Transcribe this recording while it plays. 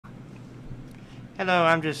Hello,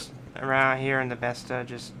 I'm just around here in the Vesta,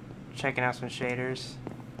 just checking out some shaders.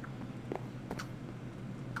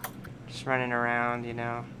 Just running around, you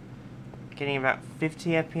know. Getting about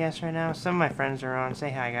 50 FPS right now. Some of my friends are on.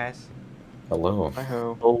 Say hi, guys. Hello.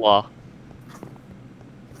 Hi-ho. Hola.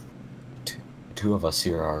 Two of us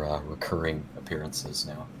here are recurring appearances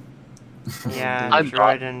now. Yeah, I'm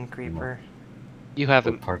Droid and Creeper. You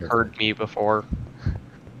haven't part of heard it. me before.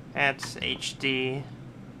 That's HD.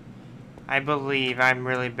 I believe I'm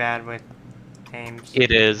really bad with names.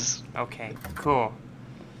 It is. Okay, cool.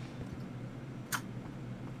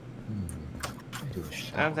 I do a Oh,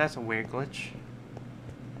 shout. that's a weird glitch.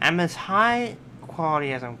 I'm as high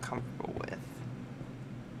quality as I'm comfortable with.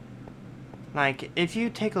 Like, if you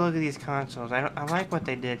take a look at these consoles, I like what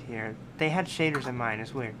they did here. They had shaders in mind.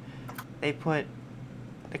 It's weird. They put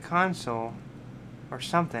the console or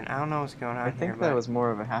something. I don't know what's going on I here. think that was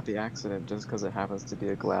more of a happy accident just because it happens to be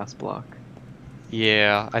a glass block.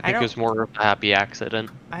 Yeah, I think it was more of a happy accident.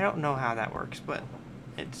 I don't know how that works, but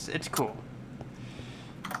it's cool.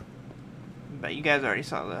 But you guys already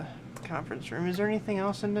saw the conference room. Is there anything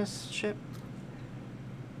else in this ship?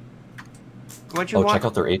 What you want? Check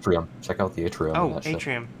out their atrium. Check out the atrium. Oh, in that ship.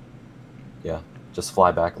 atrium. Yeah, just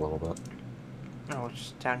fly back a little bit. Oh, it's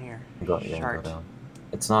just down here. Go down.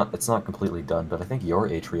 It's not completely done, but I think your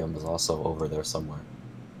atrium is also over there somewhere.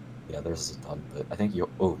 Yeah, theirs is done, but I think you.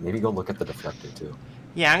 Oh, maybe go look at the deflector too.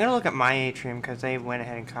 Yeah, I'm gonna look at my atrium because they went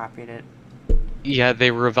ahead and copied it. Yeah, they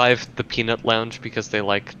revived the Peanut Lounge because they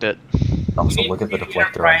liked it. Also, look at the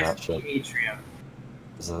deflector on that ship. Atrium.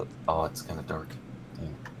 Is it? Oh, it's kind of dark.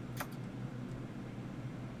 Dang.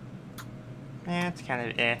 Yeah, it's kind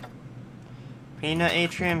of eh. Peanut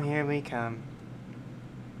atrium, here we come.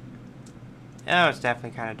 Oh, it's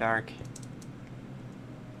definitely kind of dark.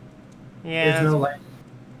 Yeah. There's no light.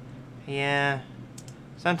 Yeah.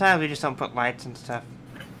 Sometimes we just don't put lights and stuff.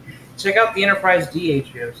 Check out the Enterprise D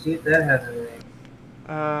atrium. See if that has anything.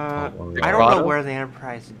 I The don't know grotto? where the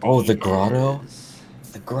Enterprise D Oh, the grotto? is.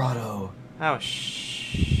 The grotto. Oh,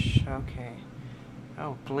 shh. Okay.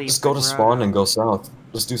 Oh, please. Just go to spawn and go south.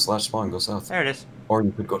 Just do /spawn, go south. There it is. Or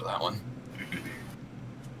you could go to that one.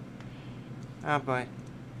 Oh, boy.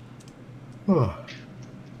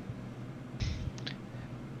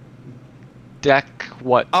 Deck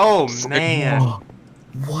what? Oh, man.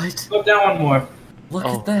 What? Go down one more. Look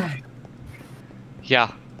Oh. at that.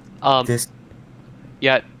 Yeah. This.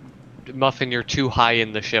 Yeah, Muffin, you're too high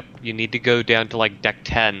in the ship. You need to go down to like deck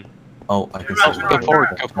 10. Oh, I can Go see.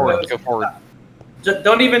 Go forward.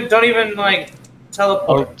 Don't even like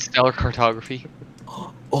teleport. Oh, stellar cartography.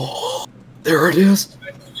 Oh, there it is.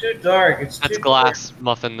 It's too dark. It's That's too glass,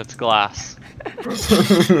 Muffin, that's glass.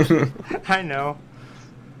 I know.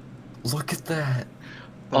 Look at that.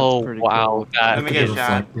 Oh, pretty wow, cool. that Let me get a is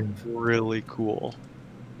shot. really cool.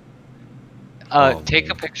 Oh, Take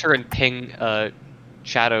man. a picture and ping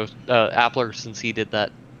Shadow, Apler, since he did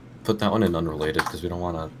that. Put that one in unrelated because we don't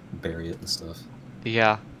want to bury it and stuff.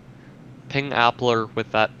 Yeah. Ping Apler with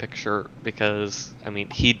that picture because, I mean,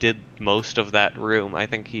 he did most of that room. I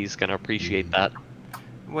think he's gonna appreciate that.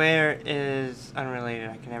 Where is unrelated?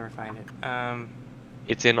 I can never find it.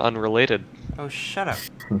 It's in Unrelated. Oh, shut up.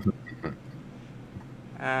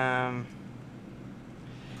 I'm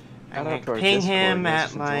Shout gonna out to our ping Discord, him let's at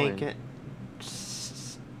just like join.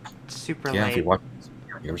 super Yeah, if you late. watch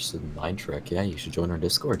yours in MineTrek, yeah, you should join our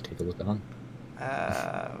Discord. Take a look on.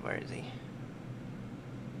 Where is he?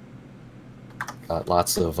 Got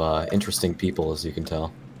lots of interesting people, as you can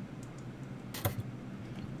tell.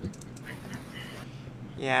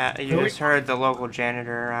 Yeah, you just heard the local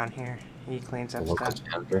janitor around here. He cleans The up local stuff.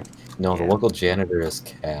 janitor? No, the Yeah. local janitor is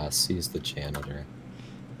Cass. He's the janitor.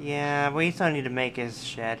 Yeah, we still need to make his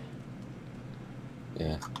shed.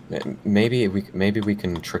 Yeah, maybe we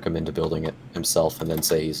can trick him into building it himself and then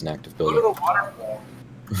say he's an active Go to builder. the waterfall.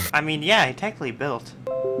 I mean, yeah, he technically built.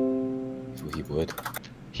 He would.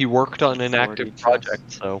 He worked on an Sorry, active Chess.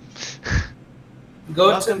 project, so...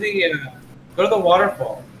 Go to the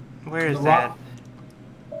waterfall. Where is The that? rock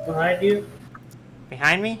behind you.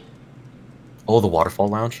 Behind me? Oh, the waterfall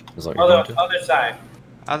lounge? Is that what you're going to? Other side.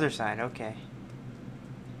 Other side, okay.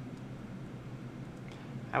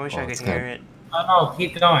 I wish I it's could hear kinda- it. Oh no,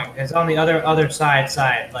 keep going. It's on the other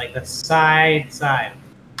side, like the side.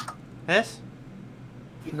 This?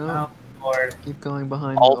 No. Oh, Lord. Keep going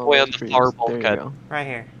behind All the way those on the trees. far There you bulkhead. go. Right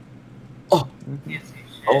here. Oh, Can't see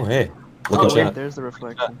shit. oh, hey, look Oh, at Wait, chat. there's the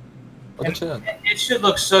reflection. Look at chat. It should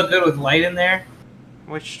look so good with light in there.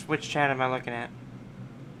 Which chat am I looking at?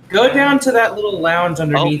 Go down to that little lounge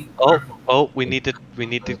underneath. We need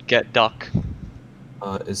to get Duck.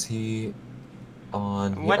 Is he?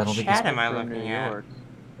 on. What I don't think chat he's, am I From looking New at? York.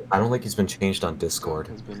 I don't think he's been changed on Discord.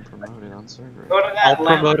 Has been promoted on server. Go to that I'll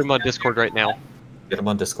left. promote him on Discord right now. Get him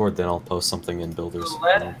on Discord, then I'll post something in To Builders. the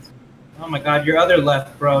left. Oh my god, your other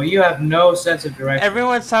left, bro. You have no sense of direction.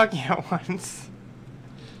 Everyone's talking at once.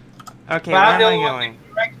 Okay, But where I'm am the I only one going?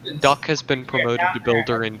 with directions. Duck has been promoted down to there.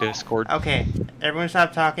 Builder in Discord. Okay, everyone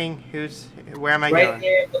stop talking. Where am I Right going?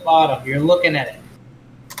 there at the bottom. You're looking at it.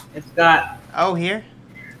 It's got. Oh, here?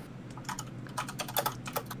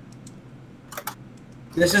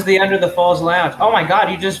 This is the Under the Falls Lounge. Oh my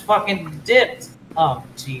god, you just fucking dipped. Oh,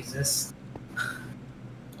 Jesus.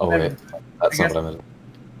 Oh wait, that's I not guess- what I meant.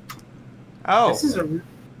 Oh, This is a.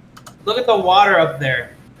 Look at the water up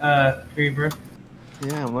there, Creeper.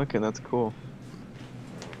 Yeah, I'm looking. That's cool.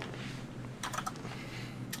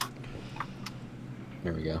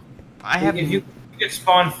 Here we go. I have If you could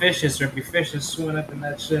spawn fishes, or if your fish is swimming up in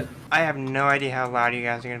that shit. I have no idea how loud you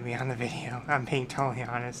guys are gonna be on the video. I'm being totally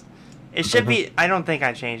honest. It should be. I don't think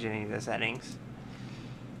I changed any of the settings.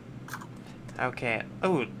 Okay.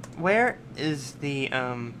 Oh, where is the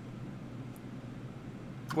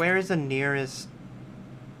Where is the nearest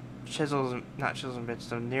chisels? Not chisels and bits.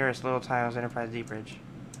 The nearest Little Tiles Enterprise D Bridge.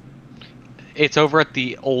 It's over at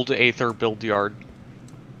the old Aether build yard.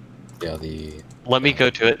 Yeah, the. Let me go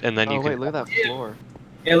to it, and then Oh you wait, can. look at that floor.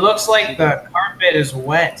 It looks like the carpet is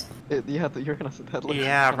wet. Yeah, you're gonna. That looks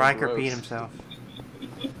Yeah, kinda Riker gross. beat himself.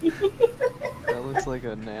 That looks like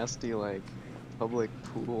a nasty, like, public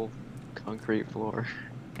pool concrete floor.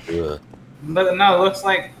 Ugh. But no, it looks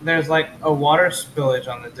like there's like a water spillage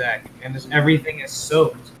on the deck, and just everything is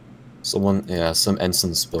soaked. Someone, yeah, some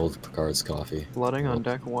ensign spilled Picard's coffee. Flooding on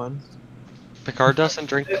deck 1. Picard doesn't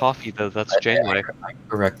drink coffee though. That's Janeway. I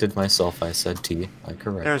corrected myself. I said tea. I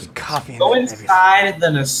corrected. There's coffee in Go that baby. inside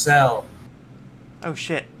the nacelle. Oh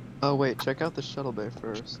shit! Oh wait, check out the shuttle bay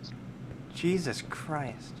first. Jesus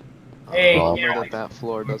Christ! Hey, Bummer yeah. that that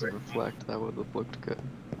floor doesn't reflect. That would have looked good.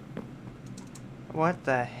 What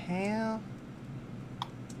the hell?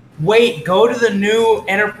 Wait, go to the new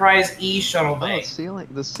Enterprise E shuttle Oh, bay.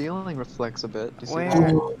 the ceiling reflects a bit. Do you see Where?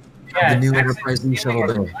 that? Yeah, The new it's Enterprise actually E shuttle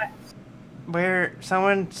feeling bay. like- Where?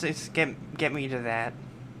 Someone get me to that.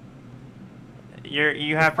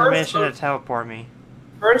 You have First permission to look- teleport me.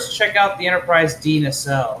 First, check out the Enterprise D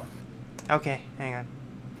nacelle. Okay, hang on.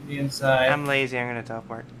 The inside. I'm lazy. I'm gonna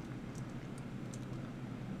teleport.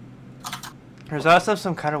 There's also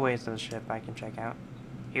some cutaways to the ship I can check out.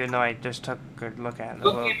 Even though I just took a good look at the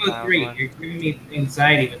Look little Game Mode tiles 3. one. You're giving me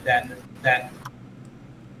anxiety with that.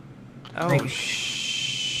 Oh, Thank you.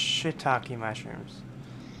 shiitake mushrooms.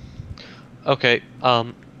 Okay.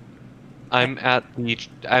 I'm at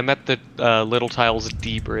the Little Tiles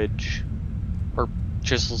D bridge, or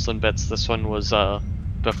Chisels and Bits. This one was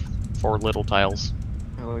before Little Tiles.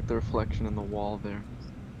 I like the reflection in the wall there.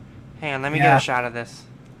 Hang on, let me Yeah. get a shot of this.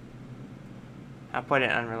 I'll put it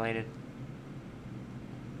unrelated.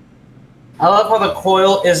 I love how the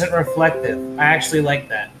coil isn't reflective. I actually like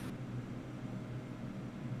that.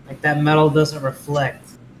 Like that metal doesn't reflect.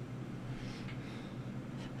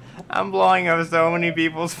 I'm blowing up so many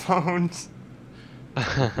people's phones.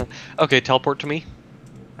 Okay, teleport to me.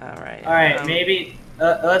 Alright. Alright, maybe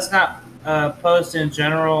let's not post in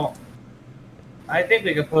general. I think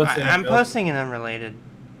we could post it. I'm posting an unrelated.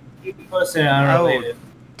 You can post it unrelated.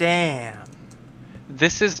 Damn.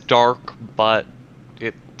 This is dark, but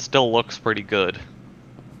it still looks pretty good.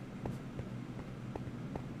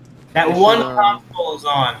 That We one should, console is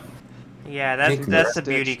on. Yeah, Hey, that's the Stitch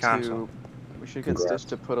beauty to- console. We should get Congrats. Stitch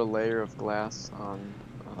to put a layer of glass on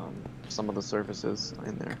some of the surfaces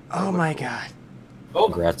in there. That Oh would my look cool. god. Oh,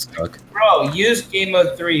 Congrats, Duck. bro, use Game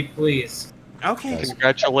Mode 3, please. Okay. Guys.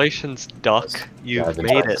 Congratulations, Duck. You've Yeah,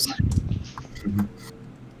 made it.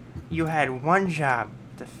 You had one job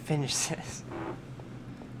to finish this.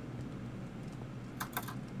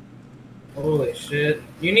 Holy shit.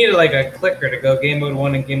 You needed like a clicker to go Game Mode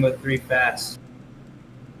 1 and Game Mode 3 fast.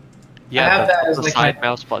 Yeah, have that's that what as the like side my-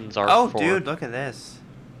 mouse buttons are Oh, for. dude, look at this.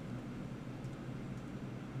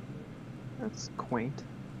 That's quaint.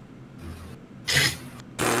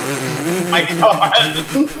 My god.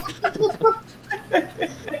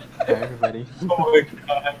 Hi everybody. Oh my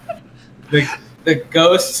god. The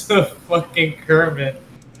ghost of fucking Kermit.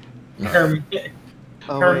 Kermit.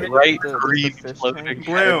 Oh, Kermit. Right, does the green fish floating. tank-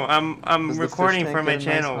 Blue, I'm Does the recording fish for tank my get a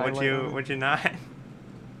nice channel. highlight on it? Would you not?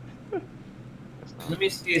 Let me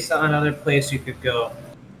see another place you could go.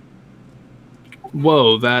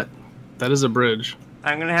 Whoa, that is a bridge.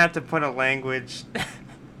 I'm gonna have to put a language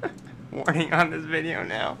warning on this video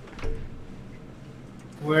now.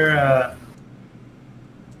 Where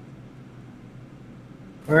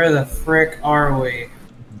Where the frick are we?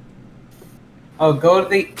 Oh, go to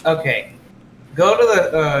the... Okay. Go to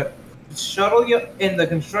the shuttle in the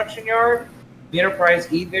construction yard. The Enterprise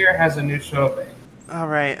E there has a new shuttle bay.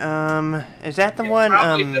 Alright, is that the It one,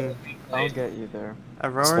 probably doesn't have I'll light. get you there.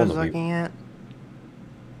 Aurora's one of you. looking at?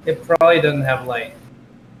 It probably doesn't have light.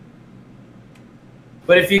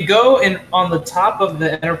 But if you go in on the top of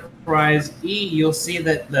the Enterprise E, you'll see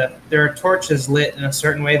that there are torches lit in a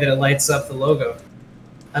certain way that it lights up the logo.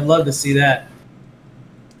 I'd love to see that.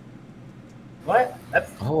 What? That's,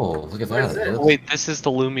 Oh, look at What is that. this? It Wait, this is the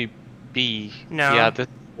Lumi B. No. Yeah, this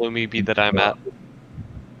is the Lumi B that I'm at.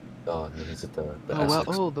 Oh, and then is it the Oh wow!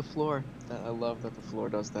 Essex? Oh, the floor. I love that the floor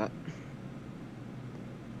does that.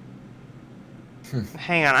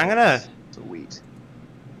 Hang on, I'm gonna... Sweet.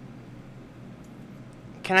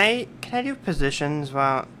 Can I do positions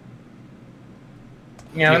while...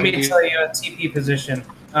 yeah, You let me can do- tell you a TP position.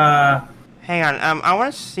 Hang on, I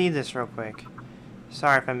want to see this real quick.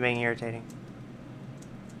 Sorry if I'm being irritating.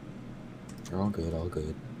 You're all good, all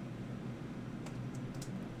good.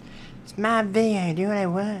 It's my video, do what I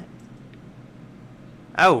want.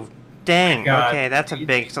 Oh, dang. God. Okay, that's a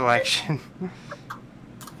big selection.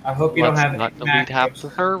 I hope you Let's don't have not any delete half macros. the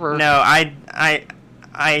server. No,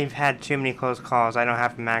 I've had too many close calls. I don't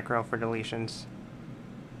have a macro for deletions.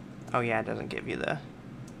 Oh yeah, it doesn't give you the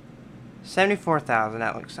 74,000.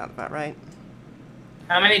 That looks sounds about right.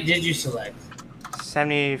 How many did you select?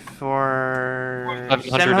 74.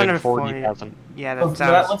 740,000. Yeah, Oh, that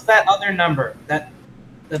sounds. what's that other number?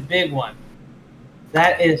 The big one.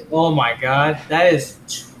 That is, oh my god, that is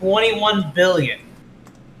 21 billion.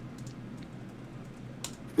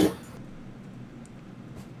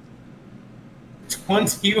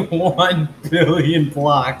 $21 billion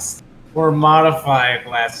blocks were modified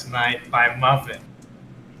last night by Muffin.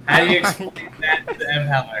 How do you explain that to the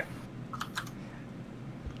Impeller?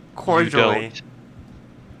 Cordially.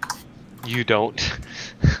 You don't.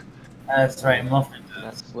 That's right, Muffin That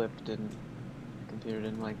does. flip didn't. The computer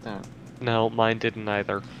didn't like that. No, mine didn't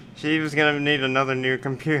either. She was gonna need another new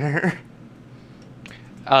computer.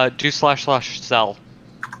 Do //cell.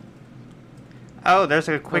 Oh, there's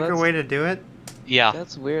a quicker that's- way to do it? Yeah.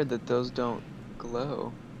 That's weird that those don't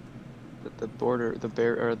glow. That the border, the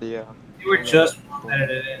bear, or the. You were just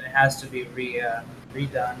edited and it has to be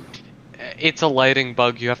redone. It's a lighting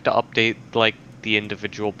bug. You have to update, like, the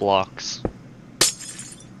individual blocks.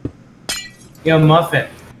 Yo, Muffin,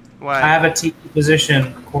 What? I have a TP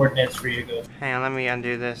position coordinates for you to go. Hang on, let me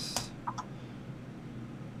undo this.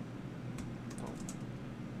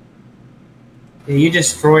 Yeah, you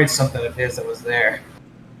destroyed something of his that was there.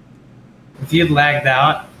 If you'd lagged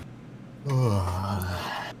out,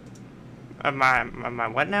 Am I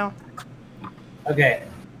what now? okay.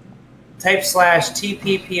 Type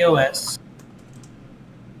 /TPPOS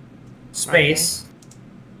space.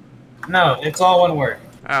 No, it's all one word.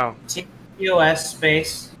 Oh, TPPOS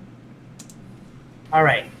space. All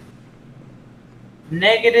right.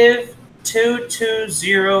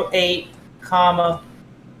 -2208, comma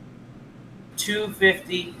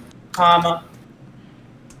 250, comma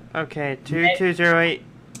okay. 2208,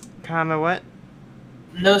 comma what?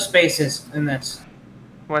 no spaces in this.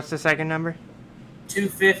 What's the second number?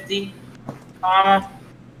 250, comma,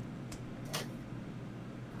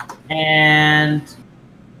 and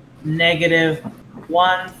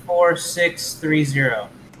 -14630.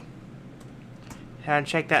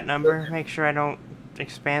 Check that number. Make sure I don't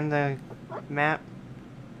expand the map.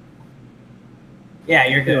 Yeah,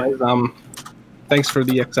 you're good. Anyways, thanks for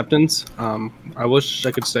the acceptance. I wish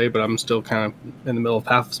I could stay, but I'm still kind of in the middle of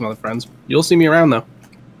path with some other friends. You'll see me around, though.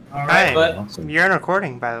 All right, Hi. but Awesome. You're in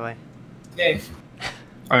recording, by the way. okay.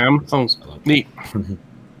 I am. Oh, neat.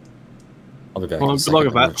 I'll be back Well, in a good second. luck I'm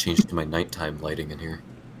with gonna that. change to my nighttime lighting in here.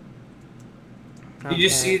 Did you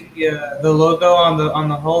Okay. see the logo on the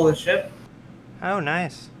hull of the ship? Oh,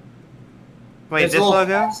 nice. Wait, It's this a little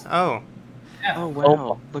logo? fast. Oh. Oh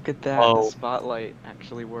wow! Look at that. Oh. The spotlight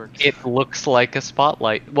actually works. It looks like a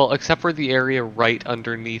spotlight. Well, except for the area right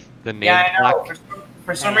underneath the name Yeah, I know. plaque.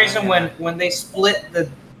 For some reason, when they split the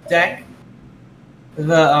deck,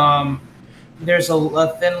 the there's a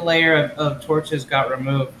thin layer of torches got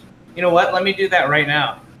removed. You know what? Let me do that right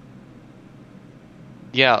now.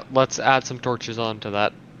 Yeah, let's add some torches onto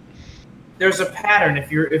that. There's a pattern.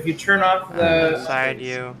 If you turn off the Beside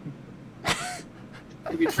you.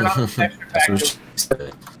 if you turn off the texture pack. That's what she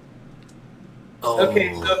said. Oh.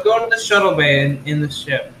 Okay, so go to the shuttle bay in the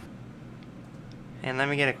ship. And let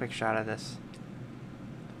me get a quick shot of this.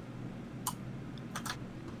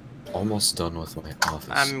 Almost done with my office.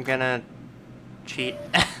 I'm gonna cheat.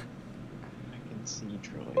 I can see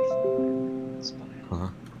droid. Spy. Huh?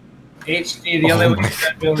 HD, the only way you're going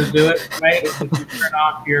to be able to do it, right, is if you turn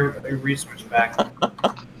off your resource pack.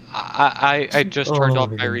 I just turned Oh, off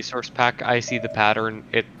my man. resource pack. I see the pattern.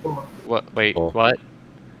 It. What? Wait. Oh. What?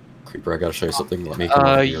 Creeper, I gotta show you something. Let me come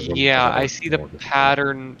over to your room. Yeah, gotta I see the more of it.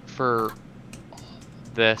 pattern for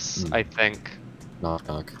this. Hmm. I think Knock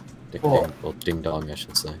knock. Ding, Cool. ding, well, ding dong, I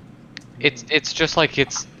should say. it's just like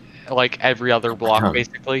it's like every other block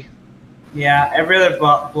basically. Yeah, every other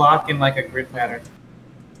block in like a grid pattern.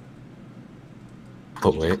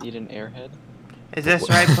 But wait. Eat an airhead. Is this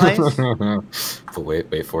the right place? But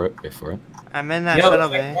wait for it. Wait for it. I'm in that Yo, shuttle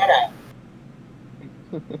check bay. that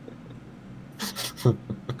out.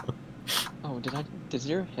 Oh, does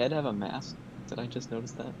your head have a mask? Did I just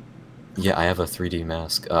notice that? Yeah, I have a 3D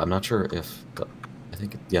mask. I'm not sure if. I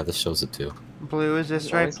think. Yeah, this shows it too. Blue, is this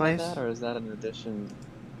Has the it right always had place? that, or is that an addition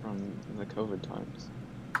from the COVID times?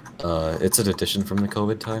 It's an addition from the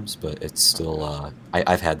COVID times, but it's still.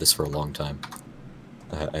 I've had this for a long time.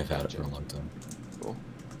 I've had it for a long time. Cool.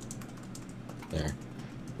 There.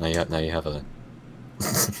 Now you have a.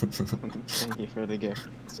 Thank you for the gift.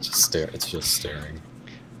 It's just staring.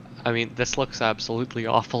 I mean, this looks absolutely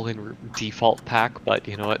awful in default pack, but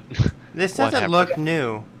you know what? This doesn't Whatever. look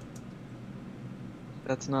new.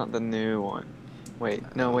 That's not the new one. Wait,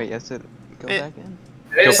 no, wait, yes, it. Go It- back in.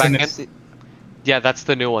 It Go is back in in. the- Yeah, that's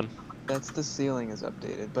the new one. That's the ceiling is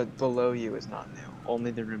updated, but below you is not new.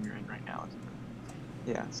 Only the room you're in right now is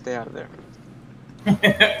new. Yeah, stay out of there.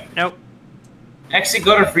 Nope. Actually,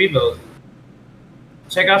 go to free build.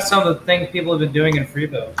 Check out some of the things people have been doing in free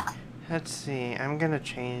build. Let's see. I'm gonna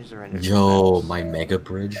change the render. Yo, settings. my mega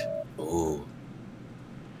bridge. Ooh.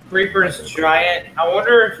 Creeper's giant. I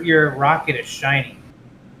wonder if your rocket is shiny.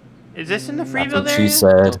 Is this in the free That's build what area? she I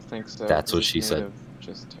said. don't think so. That's 'cause what it's she made said. of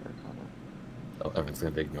just terracotta. Oh, everything's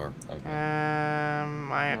gonna be ignored. Okay. I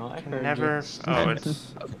No, I can heard never. you. Oh,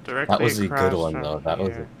 it's directly That was a across good one, from though. That was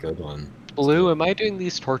here. a good one. Blue, am I doing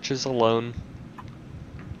these torches alone?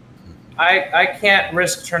 I can't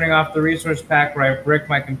risk turning off the resource pack where I brick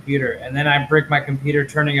my computer, and then I brick my computer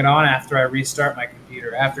turning it on after I restart my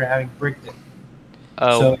computer after having bricked it.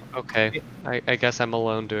 Oh, So- okay. I guess I'm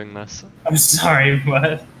alone doing this. I'm sorry,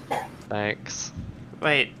 but Thanks.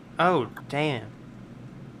 Wait. Oh, damn.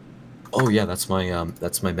 Oh yeah, that's my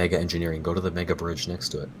mega engineering. Go to the mega bridge next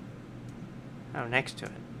to it. Oh, next to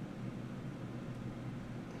it.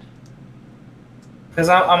 because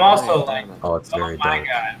I'm also like, Oh, it's very oh my dark.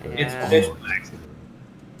 god, it's Yeah. pitch black.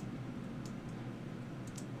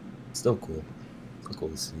 Still cool. Still cool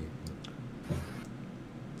to see.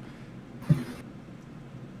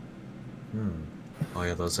 Oh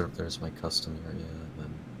yeah, there's my custom area. And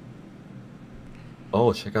then...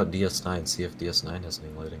 Oh, check out DS9. See if DS9 has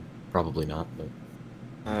any lighting. Probably not, but.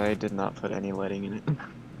 I did not put any lighting in it.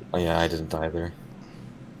 Oh yeah, I didn't either.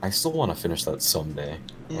 I still want to finish that someday.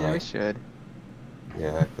 Yeah, Right. we should.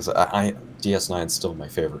 Yeah, because I DS9 is still my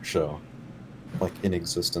favorite show, like in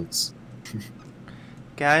existence.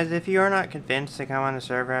 Guys, if you are not convinced to come on the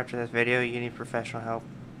server after this video, you need professional help.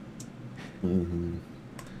 Mm-hmm.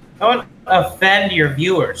 Don't offend your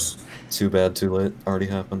viewers. Too bad, too late. Already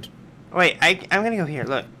happened. Wait, I'm gonna go here.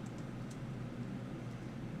 Look.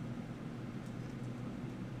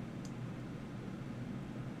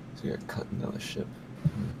 So you're cutting down the ship.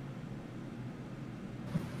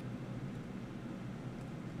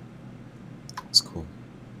 That's cool.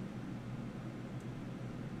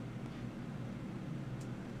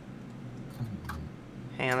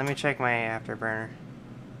 Hang on, let me check my afterburner.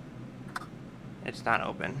 It's not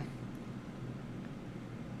open.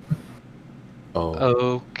 Oh.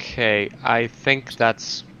 Okay, I think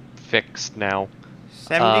that's fixed now.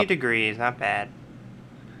 70 degrees, not bad.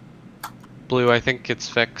 Blue, I think it's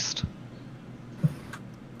fixed.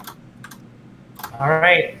 All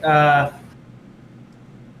right,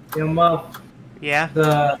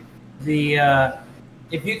 Yeah?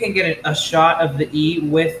 if you can get a shot of the E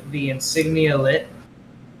with the insignia lit,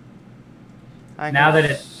 now that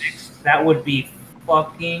it's fixed, that would be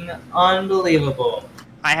fucking unbelievable.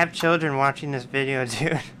 I have children watching this video,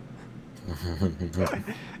 dude.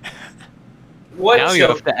 What Now you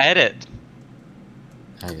have to edit.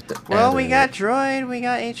 I get to Well, we edit got it. Droid, we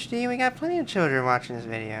got HD, we got plenty of children watching this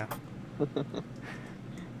video.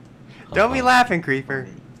 Don't be laughing, Creeper.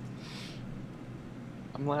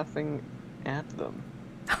 I'm laughing at them.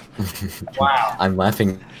 Wow. I'm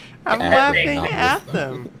laughing. I'm At laughing them, not at with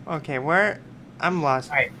them. Okay, where? I'm lost.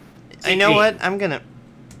 Alright. You know what? I'm gonna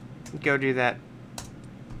go do that.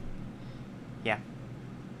 Yeah.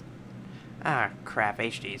 Ah, crap.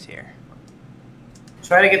 HD's here.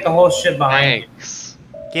 Try to get the whole shit behind you. Thanks.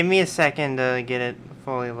 Give me a second to get it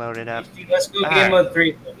fully loaded up. Let's go Alright. game mode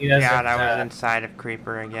 3. He doesn't, God, I was inside of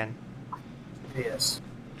Creeper again. Yes.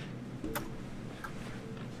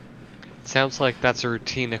 Sounds like that's a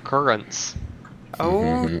routine occurrence.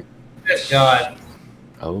 Oh, Good God.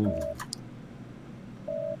 Oh.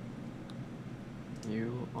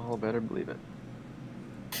 You all better believe it.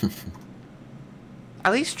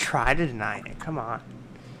 at least try to deny it. Come on.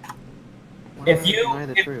 Why If would I you deny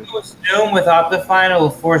the truth? assume with Optifine, it will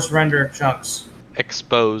force render chunks.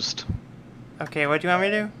 Exposed. Okay, what do you want me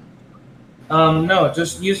to do? No,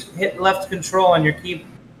 just hit left control on your key.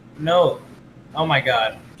 No. Oh my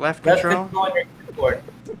God. Left Left control? control on your keyboard.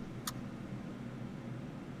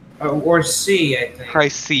 Or C, I think. Try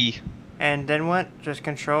C. And then what? Just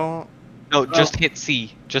control? No, just hit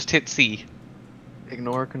C. Just hit C.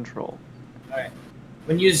 Ignore control. Alright.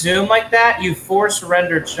 When you zoom like that, you force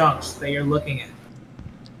render chunks that you're looking at.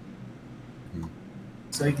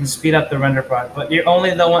 So you can speed up the render process. But you're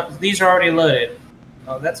only the one. These are already loaded.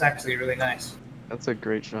 Oh, that's actually really nice. That's a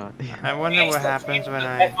great shot. I wonder what happens when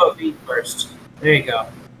I... FOV first. There you go.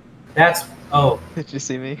 That's... Oh. Did you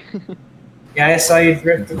see me? Yeah, I saw you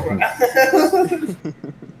drift before.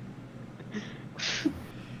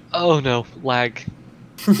 Oh no, lag.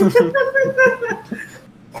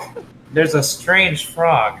 There's a strange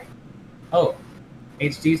frog. Oh.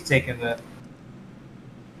 HD's taking the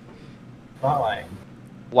spotlight.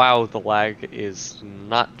 Wow, the lag is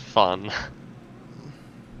not fun.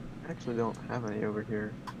 I actually don't have any over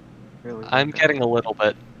here. Really? I'm getting a little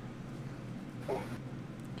bit. I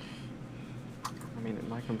mean,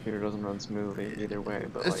 my computer doesn't run smoothly either way,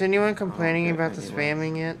 but Is like, anyone complaining get about the any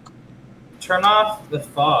spamming yet? Turn off the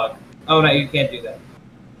fog. Oh, no, you can't do that.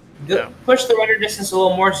 No. Push the render distance a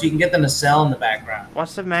little more so you can get the nacelle in the background.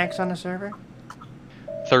 What's the max on the server?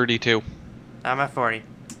 32. I'm at 40.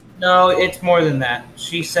 No, it's more than that.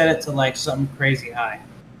 She set it to like something crazy high.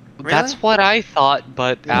 Really? That's what I thought,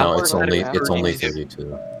 but No, Apler it's said only it was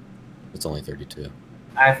 32. It's only 32.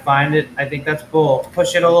 I think that's bull.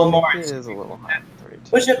 Push it a little more. It is a little high. 32.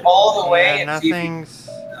 Push it all the way Yeah, and see if you... nothing's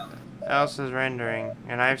else is rendering,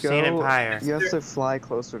 and I've seen it Go- higher. You have to fly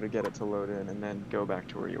closer to get it to load in, and then go back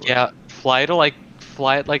to where you were. Yeah, fly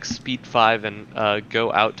at like speed 5 and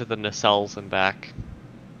go out to the nacelles and back.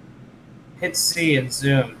 Hit C and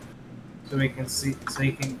zoom. So we can see, so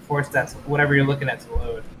you can force that, whatever you're looking at to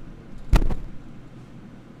load.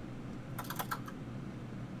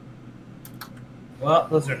 Well,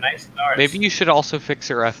 those are nice stars. Maybe you should also fix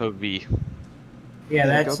your FOV. Yeah,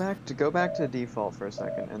 Yeah, that's... go back to default for a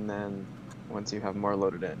second, and then once you have more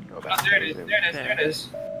loaded in, go back. Oh, there it to is, zoom. there it is, there it is.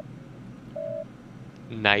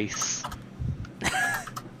 Nice.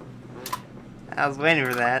 I was waiting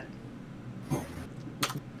for that.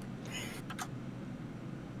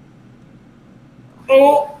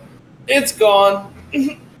 Oh, it's gone.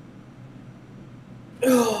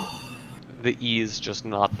 The E is just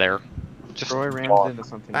not there. Just Troy rammed into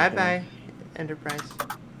something. Bye again. bye, Enterprise.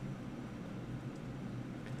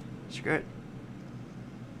 Screw it.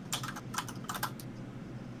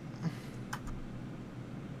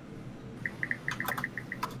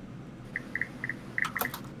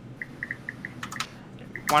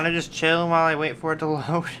 Want to just chill while I wait for it to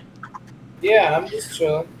load? Yeah, I'm just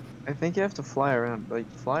chilling. I think you have to fly around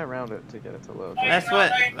it to get it to load. That's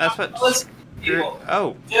what. Listen, Screw- people, Oh,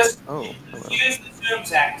 Oh, just hello. use the zoom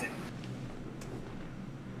tactic.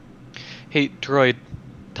 Hey, droid,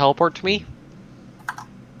 teleport to me.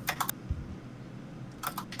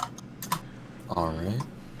 Alright.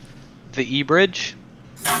 The E bridge.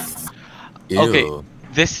 Ew. Okay.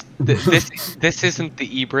 This isn't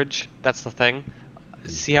the E bridge. That's the thing.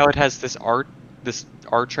 See how it has this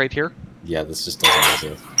arch right here? Yeah, this just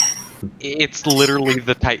doesn't work. It's literally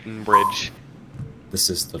the Titan bridge. This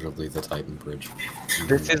is literally the Titan bridge.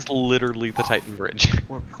 This is literally the Titan bridge.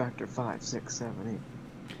 Warp factor 5, 6, 7,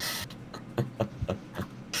 8.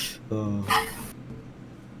 Oh.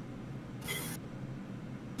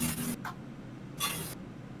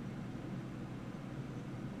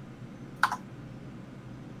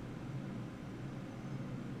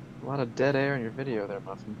 A lot of dead air in your video there,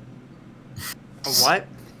 Muffin. what?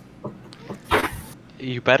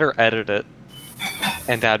 You better edit it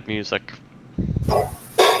and add music.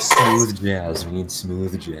 Smooth jazz. We need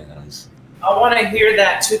smooth jazz. I want to hear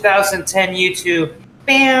that 2010 YouTube.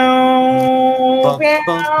 Bum, bum,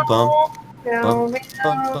 bum, bum, bum,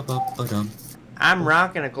 bum, bum, bum. I'm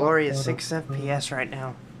rocking a glorious 6 FPS right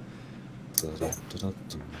now.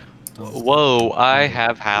 Whoa, I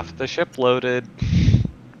have half the ship loaded.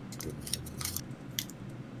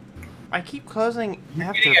 I keep closing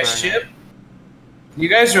You're getting a Afterburner. ship? You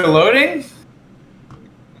guys are loading?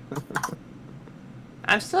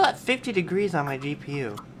 I'm still at 50 degrees on my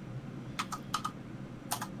GPU.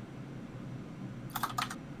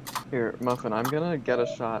 Here, Muffin, I'm gonna get a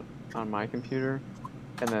shot on my computer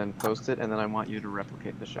and then post it, and then I want you to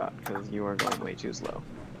replicate the shot because you are going way too slow.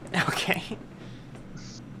 Okay.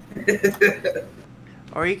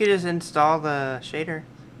 Or you could just install the shader.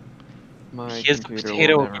 My He is the computer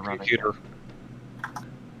potato will of never the run computer. again.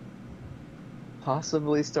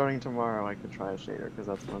 Possibly starting tomorrow, I could try a shader because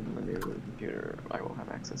that's when the new computer I will have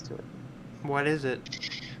access to it. What is it?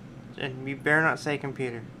 And you better not say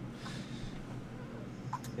computer.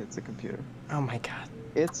 It's a computer. Oh my god.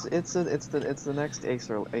 It's the next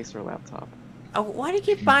Acer laptop. Oh, why do you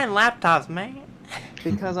keep buying laptops, man?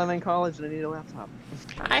 Because I'm in college and I need a laptop.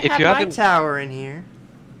 I If have you my haven't- tower in here.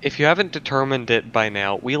 If you haven't determined it by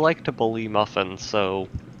now, we like to bully Muffin, so...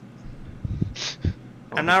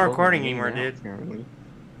 I'm Oh, not it's recording me anymore, now, dude. apparently.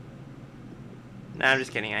 No, I'm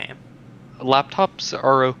just kidding, I am. Laptops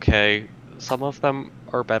are okay. Some of them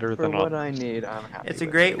are better For than what others. I need, I'm happy. It's a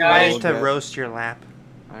with great it. way Guys, to roast your lap.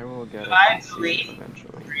 I will get Should a I PC delete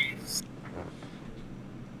eventually. trees?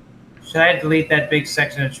 Should I delete that big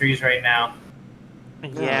section of trees right now?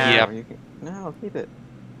 Yeah. Yep. No, you can, no, keep it.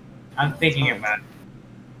 I'm thinking Fine. about it.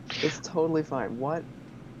 It's totally fine. What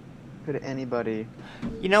could anybody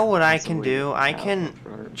You know what I can possibly do? I have can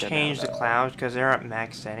or get change out the of clouds because they're at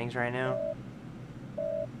max settings right now.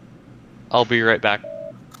 I'll be right back.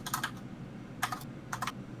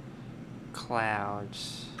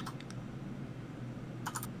 Clouds.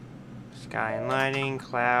 Sky and lighting,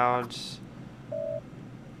 clouds.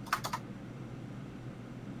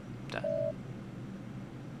 Done.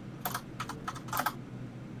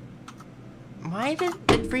 Why did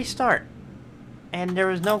it restart? And there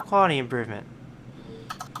was no quality improvement.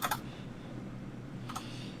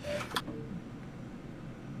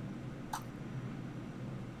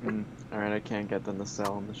 Alright, I can't get them to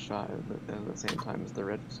sell in the shot at the same time as the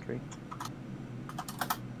registry.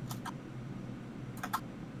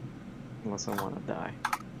 Unless I want to die.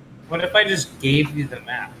 What if I just gave you the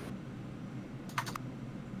map?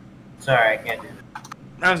 Sorry, I can't do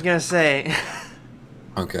that. I was gonna say.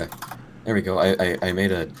 Okay, there we go. I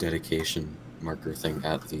made a dedication marker thing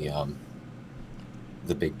at the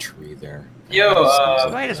big tree there. Yo,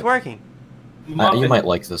 Wait, it's working. you Muffin, might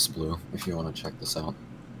like this, Blue, if you want to check this out.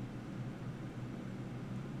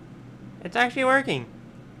 It's actually working.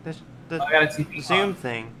 The I got a TP Zoom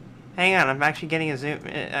thing. Hang on, I'm actually getting a Zoom,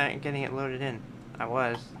 getting it loaded in. I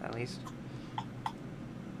was, at least.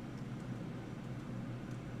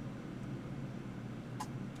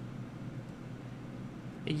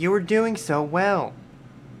 You were doing so well.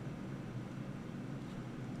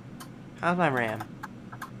 How's my RAM?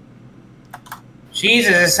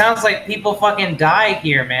 Jesus, it sounds like people fucking die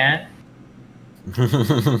here, man.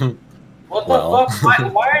 What the Well.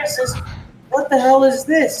 fuck? Why is this? What the hell is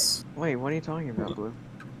this? Wait, what are you talking about, Blue?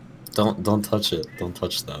 Don't touch it. Don't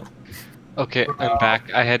touch that. Okay, I'm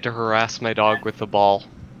back. I had to harass my dog with the ball.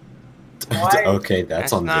 Why? Okay,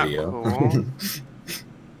 that's That's on not video. cool.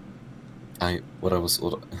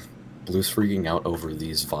 Blue's freaking out over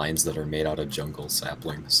these vines that are made out of jungle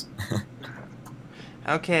saplings.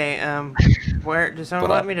 Okay, where does someone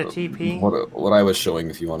But want me to TP? What I was showing,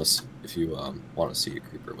 if you want to want to see a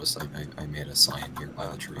creeper, was I made a sign here by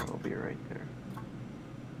the tree. I'll be right there.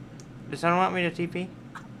 Does someone want me to TP?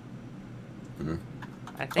 Mhm.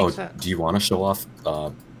 I think Oh, so. do you want to show off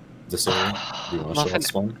this area? Do you want to show Muffin, off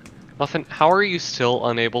spawn? Muffin, how are you still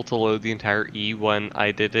unable to load the entire E when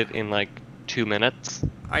I did it in like 2 minutes?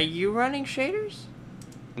 Are you running shaders?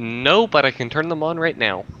 No, but I can turn them on right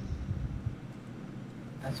now.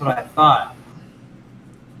 That's what I thought.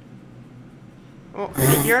 Well,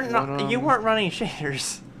 you're not. What, You weren't running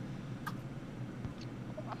shaders.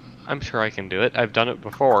 I'm sure I can do it. I've done it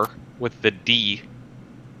before with the D.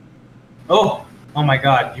 Oh, oh my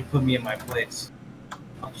God! You put me in my place.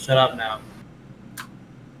 I'll shut up now.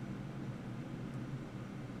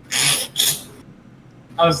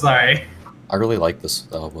 I'm sorry. I really like this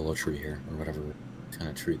willow tree here, or whatever kind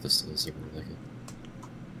of tree this is. I really like it.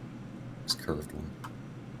 This curved one.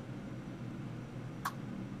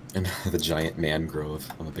 And the giant mangrove.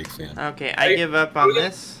 I'm a big fan. Okay, I give up on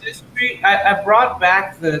this. This tree, I brought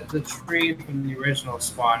back the tree from the original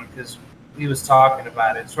spawn because he was talking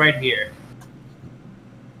about it. It's right here.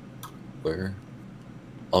 Where?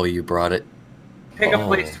 Oh, you brought it? Pick a Oh.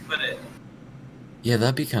 place to put it. Yeah,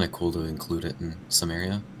 that'd be kind of cool to include it in some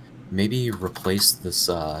area. Maybe replace this,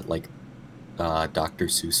 Dr.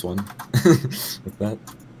 Seuss one with that.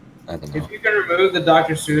 I don't know. If you can remove the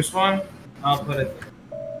Dr. Seuss one, I'll put it there.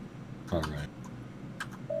 Alright.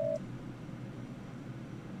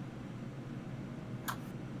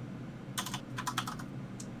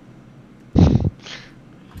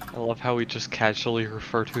 I love how we just casually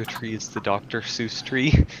refer to a tree as the Dr. Seuss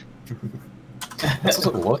tree. That's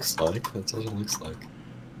what it looks like. That's what it looks like.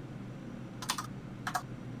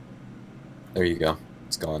 There you go.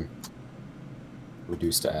 It's gone.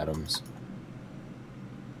 Reduced to atoms.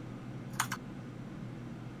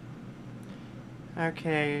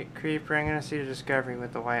 Okay, Creeper, I'm gonna see the discovery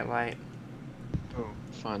with the white light. Oh,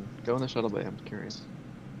 fun. Go in the shuttle bay, I'm curious.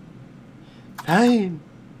 Fine!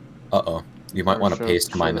 Uh-oh. You might Or want to show-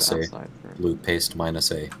 paste show minus the A. outside first. Blue, paste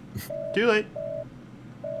minus A. Too late.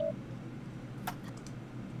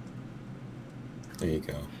 There you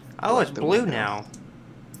go. Oh, it's The blue window. now.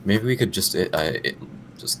 Maybe we could just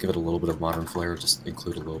just give it a little bit of modern flair. Just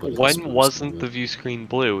include a little bit of When spruce wasn't through the it. view screen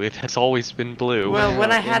blue? It has always been blue. Well, when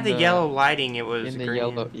Yeah, I had in the yellow lighting, it was In the green.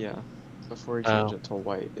 yellow, yeah. Before you change Oh. it to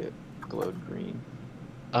white, it glowed green.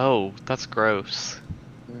 Oh, that's gross.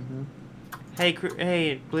 Mm-hmm. Hey,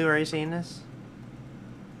 hey, Blue, are you seeing this?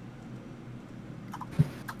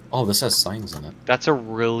 Oh, this has signs in it. That's a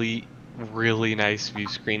really, really nice view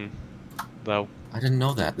screen, though. I didn't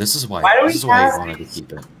know that. This is why. Why do This we is why I have wanted to these?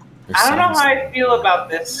 keep it. There's I don't know signs how in I it. feel about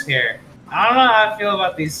this here. I don't know how I feel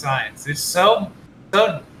about these signs. They're so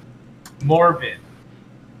morbid.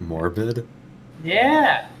 Morbid?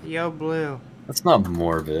 Yeah. Yo, Blue. That's not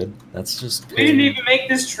morbid. That's just. We didn't even make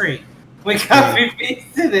this tree. We copy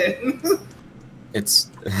pasted it.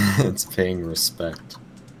 It's it's paying respect.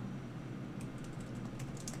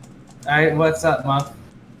 Alright, what's up, Muff?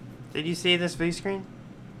 Did you see this view screen?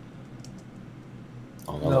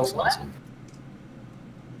 Oh, that The looks what? awesome.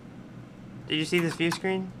 Did you see this view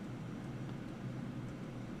screen?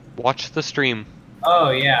 Watch the stream. Oh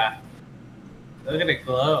yeah. Look at it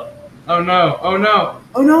glow. Oh no, oh no.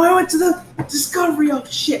 Oh no, I went to the discovery. Oh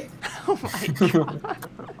shit. Oh my god.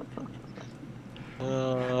 I'm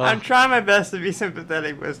Uh, trying my best to be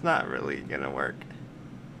sympathetic, but it's not really gonna work.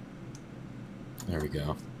 There we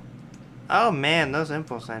go. Oh man, those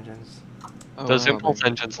impulse engines. Oh, those wow, impulse they're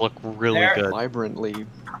engines look really They're good. vibrantly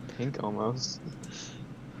pink almost.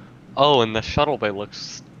 Oh, and the shuttle bay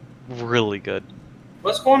looks really good.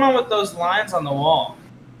 What's going on with those lines on the wall?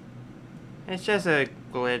 It's just a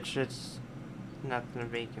glitch. It's nothing to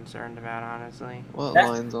be concerned about, honestly. What That's-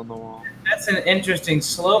 lines on the wall? That's an interesting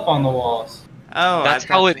slope on the walls. Oh, That's I've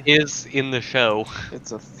how got it is in the show.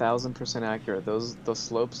 It's 1000% accurate. The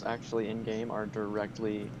slopes actually in game are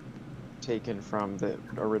directly taken from the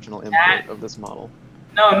original input of this model.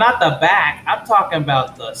 No, not the back. I'm talking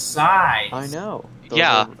about the sides. I know.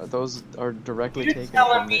 Yeah. Those are directly You're taken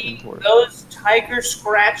telling from the me import. those tiger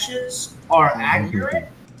scratches are Mhm. accurate?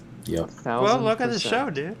 Yep. 1000%. Well, look at the show,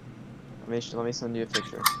 dude. Let me send you a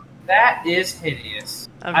picture. That is hideous.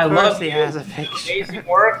 Of I course love he you. has a Amazing picture.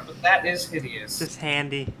 work, but that is hideous. It's just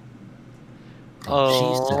handy.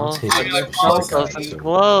 Oh, she's I like she's how a it guy, doesn't so-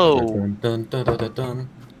 glow. Dun, dun, dun, dun, dun, dun.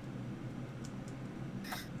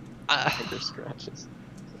 Tiger scratches.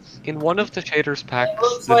 In one of the shaders packs,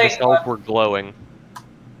 looks the like, nacelles were glowing.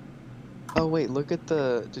 Oh wait, look at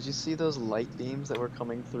the. Did you see those light beams that were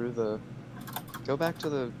coming through the? Go back to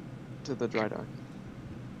the dry dock.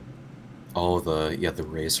 Oh, the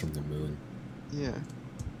rays from the moon. Yeah.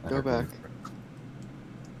 I Go don't back. remember.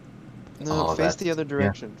 No, Oh, face that- the other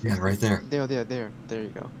direction. yeah, right there. There you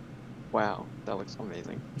go. Wow, that looks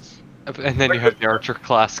amazing. And then you have the Archer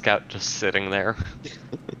class scout just sitting there.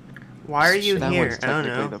 Why are you That here? one's I don't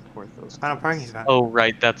technically know. the Porthos Final class. parking spot. Oh,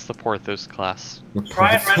 right, that's the Porthos class.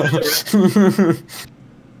 Try and render the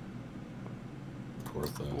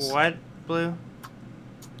Porthos. What, Blue?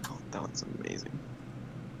 Oh, that one's amazing.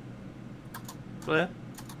 Blue?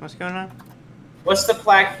 What's going on? What's the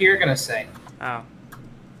plaque here gonna say? Oh.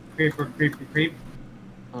 Creeper, creeper, creep.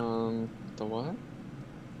 The what?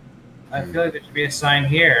 I feel like there should be a sign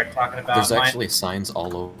here talking about There's mine. actually signs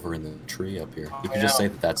all over in the tree up here. You Oh, can just yeah. say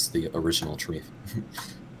that that's the original tree.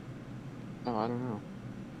 Oh, I don't know.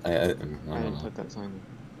 I I don't didn't know. put that sign in.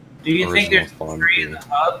 Do you think original there's a farm tree in tree. the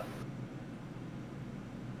hub?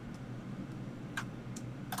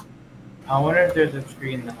 I wonder if there's a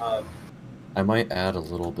tree in the hub. I might add a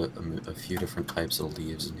little bit, a few different types of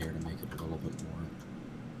leaves in here to make it a little bit more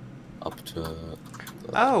up to the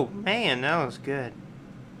Oh, man, that was good.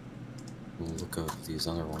 look of these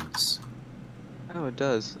other ones. Oh, it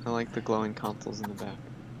does. I like the glowing consoles in the back.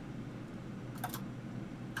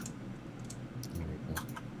 There we go.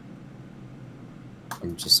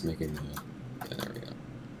 I'm just making the. Yeah, there we go.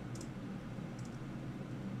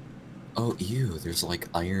 Oh, ew! There's like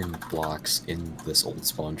iron blocks in this old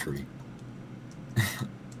spawn tree. I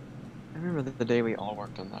remember the day we all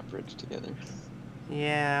worked on that bridge together.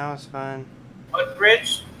 Yeah, that was fun. What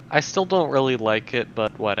bridge? I still don't really like it,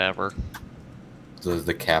 but whatever.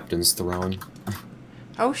 the captain's throne.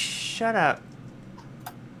 Oh, shut up.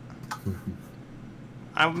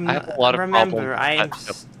 I have a lot of remember, problems I am with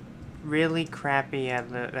that. really crappy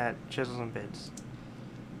at chisels and bits.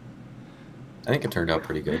 I think it turned out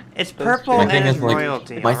pretty good. It's That's purple true. My thing and it's is, like-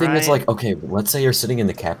 royalty. My thing is alright? like, okay, let's say you're sitting in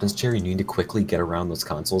the captain's chair, you need to quickly get around those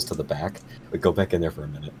consoles to the back, but go back in there for a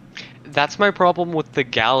minute. That's my problem with the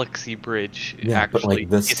Galaxy Bridge, Yeah, but, actually, like,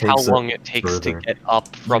 this is how takes it long it takes to further. get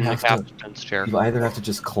up from the have to- captain's chair. You either have to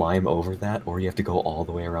just climb over that, or you have to go all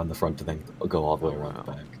the way around the front to then go all the way around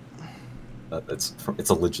the back. It's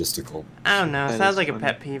a logistical. I don't know. It That sounds is like a funny.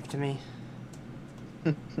 pet peeve to me.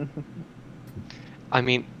 I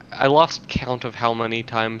mean, I lost count of how many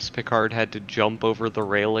times Picard had to jump over the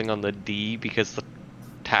railing on the D because the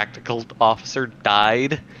tactical officer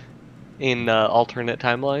died in alternate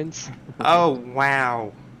timelines. Oh,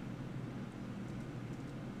 wow.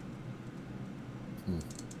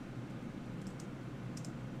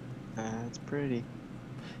 That's pretty.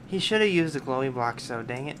 He should have used the glowy blocks, though,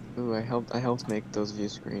 dang it. Ooh, I helped make those view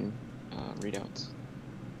screen readouts.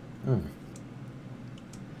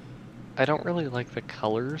 I don't really like the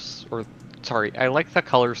colors, or sorry, I like the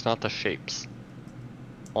colors, not the shapes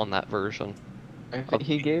on that version.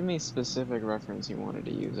 He gave me specific reference he wanted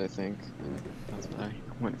to use, I think. And that's what I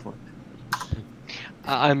went for.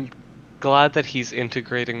 I'm glad that he's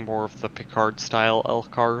integrating more of the Picard style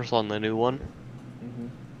LCARs on the new one.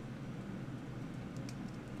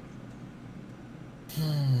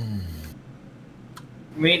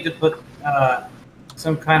 We need to put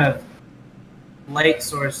some kind of light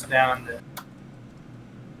source down there.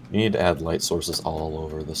 You need to add light sources all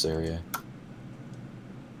over this area.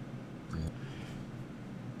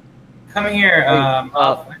 Come here,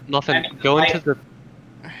 Muffin, I need go light. into the.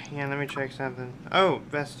 Yeah, let me check something. Oh,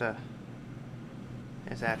 Vesta.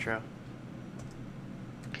 It's Atro.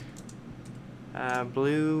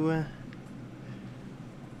 Blue.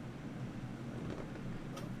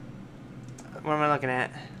 What am I looking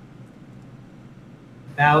at?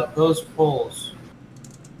 About those poles.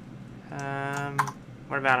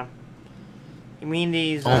 What about them? You mean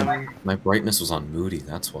these, Oh, my brightness was on Moody,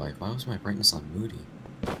 that's why. Why was my brightness on Moody?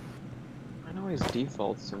 I know his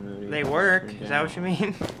defaults to Moody. they work? Is that what you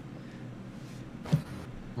mean?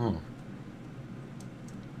 Oh.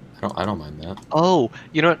 I don't mind that. Oh,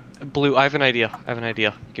 you know what, Blue? I have an idea.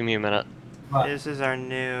 Give me a minute. What? This is our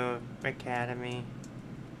new academy.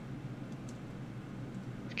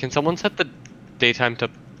 Can someone set the daytime to,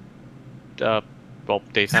 well,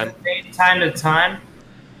 daytime? Time to time.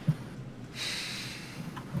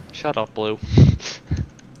 Shut up, Blue.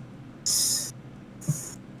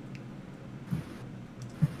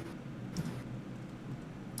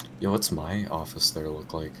 Yo, what's my office there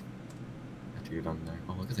look like? After you're done there.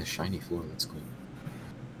 Oh, look at this shiny floor, that's cool.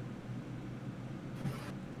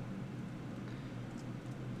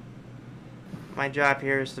 My job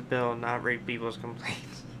here is to build, not read people's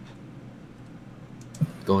complaints.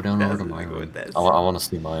 Go down over to That's my what room. that's- I want to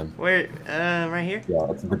see mine. Where? Right here? Yeah,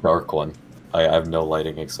 it's the dark one. I have no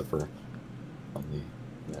lighting except for on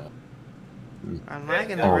the, yeah. I'm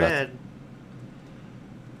liking the Oh, red.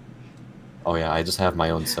 Oh yeah, I just have my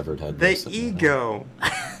own severed head. The sitting ego. there.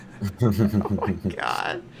 Oh my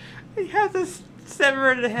god. He has a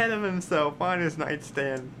severed head of himself on his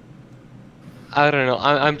nightstand. I don't know.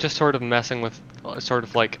 I'm just sort of messing with sort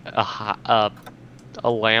of like a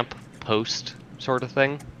lamp post sort of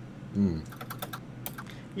thing. Hmm.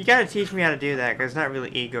 You gotta teach me how to do that, because it's not really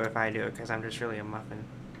ego if I do it, because I'm just really a muffin.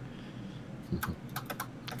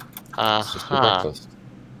 It's just for breakfast.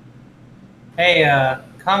 Hey,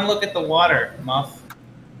 come look at the water, Muff.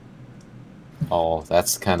 Oh,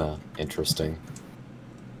 that's kind of interesting.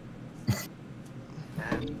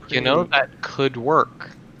 You know, that could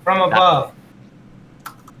work. From above.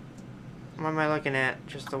 What am I looking at?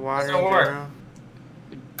 Just the water in Doesn't work. general?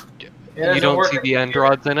 It You doesn't don't work see if the you- end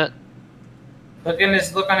rods in it?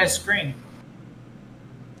 Look on his screen.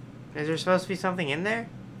 Is there supposed to be something in there?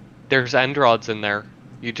 There's end rods in there.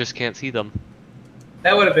 You just can't see them.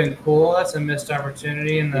 That would have been cool. That's a missed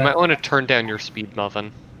opportunity in You might the. want to turn down your speed,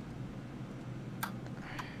 Muffin.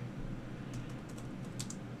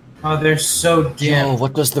 Oh, they're so dim. Yo,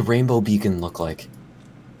 what does the rainbow beacon look like?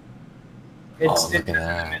 It's Oh, look at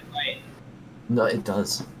that. midnight. No, it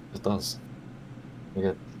does. It does. Look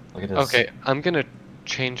at this. Okay, I'm gonna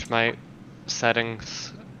change my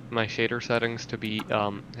settings, my shader settings to be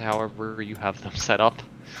however you have them set up.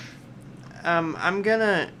 I'm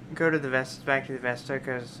gonna go to the Vesta, back to the Vesta,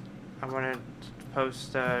 because I want to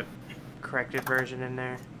post a corrected version in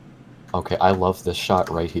there. Okay, I love this shot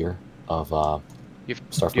right here of You've,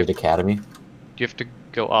 Starfleet you've, Academy. you have to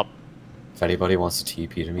go up. If anybody wants to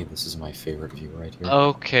TP to me, this is my favorite view right here.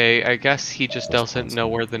 Okay, I guess he just doesn't know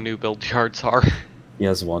where the new build yards are. He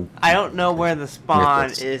has one. I don't know where the spawn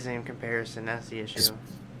this. is in comparison. That's the issue. Just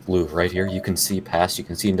blue right here. You can see past. You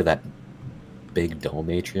can see into that big dome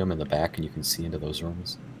atrium in the back, and you can see into those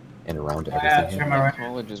rooms and around everything. turn Here. my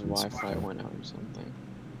College's Wi-Fi went out or something.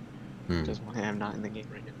 Which is why I'm not in the game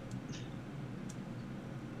right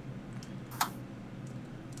now.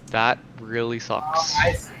 That really sucks.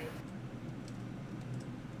 I see.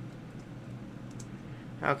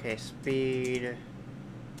 Okay, speed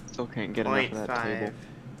Still can't get enough of that table.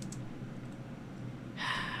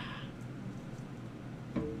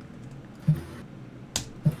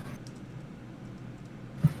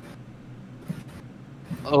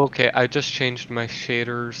 0.5. Okay, I just changed my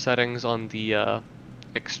shader settings on the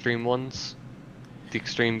extreme ones, the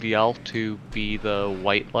extreme VL to be the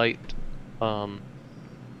white light.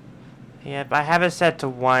 Yep, I have it set to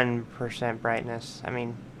 1% brightness. I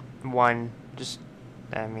mean,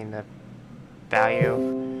 the value.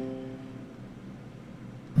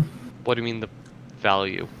 What do you mean the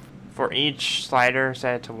value? For each slider,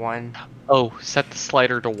 set it to 1. Oh, set the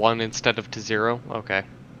slider to 1 instead of to 0? Okay.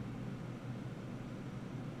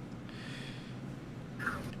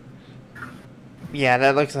 Yeah,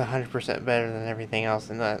 that looks 100% better than everything else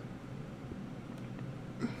in that.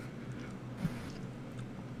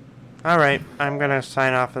 Alright, I'm gonna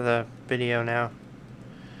sign off of the video now.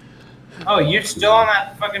 Oh, you're still on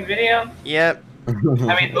that fucking video? Yep.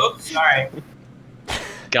 I mean, oops, sorry.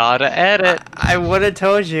 Gotta edit. I would have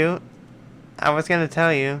told you. I was gonna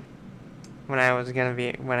tell you when I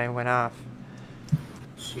went off.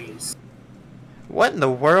 Jeez. What in the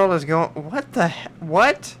world is going? What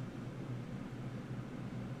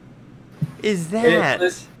is that? Did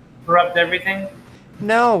this corrupt everything?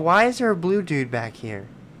 No, why is there a blue dude back here?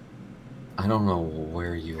 I don't know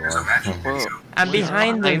where you are. Whoa. I'm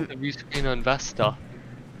behind the the. view screen on Vesta.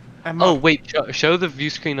 I'm Oh wait, show the view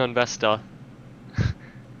screen on Vesta.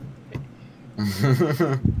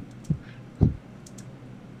 I'm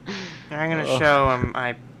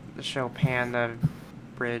gonna show Pan the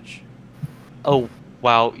bridge. Oh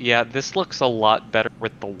wow, yeah, this looks a lot better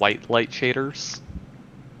with the white light shaders.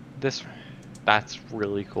 That's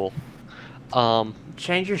really cool.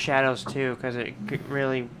 Change your shadows too, because it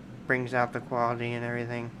really brings out the quality and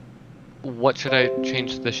everything. What should I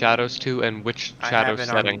change the shadows to, and which shadow I have it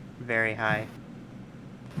setting? on very high.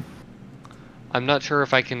 I'm not sure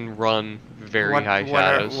if I can run very high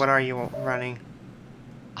shadows. What are you running?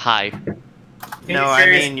 High. No, I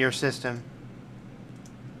mean your system.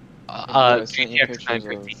 I sent you GTX pictures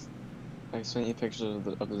 950. I sent you pictures of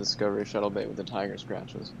the Discovery shuttle bay with the tiger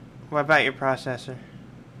scratches. What about your processor?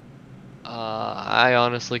 I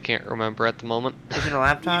honestly can't remember at the moment. Is it a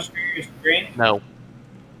laptop? Your screen? No.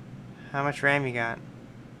 How much RAM you got?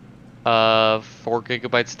 4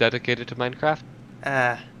 gigabytes dedicated to Minecraft?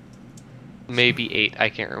 Maybe 8, I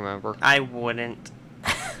can't remember. I wouldn't.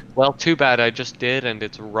 Well, too bad, I just did, and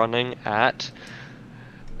it's running at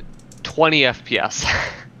 20 FPS.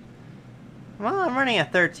 Well, I'm running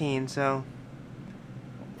at 13, so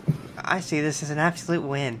I see this as an absolute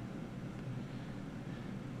win.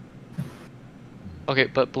 Okay,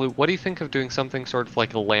 but Blue, what do you think of doing something sort of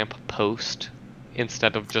like a lamp post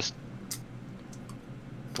instead of just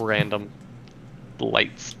random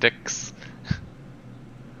light sticks?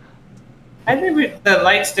 I think the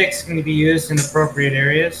light sticks can be used in appropriate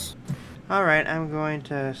areas. Alright, I'm going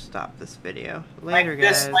to stop this video. Later, Like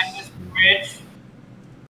guys. this bridge.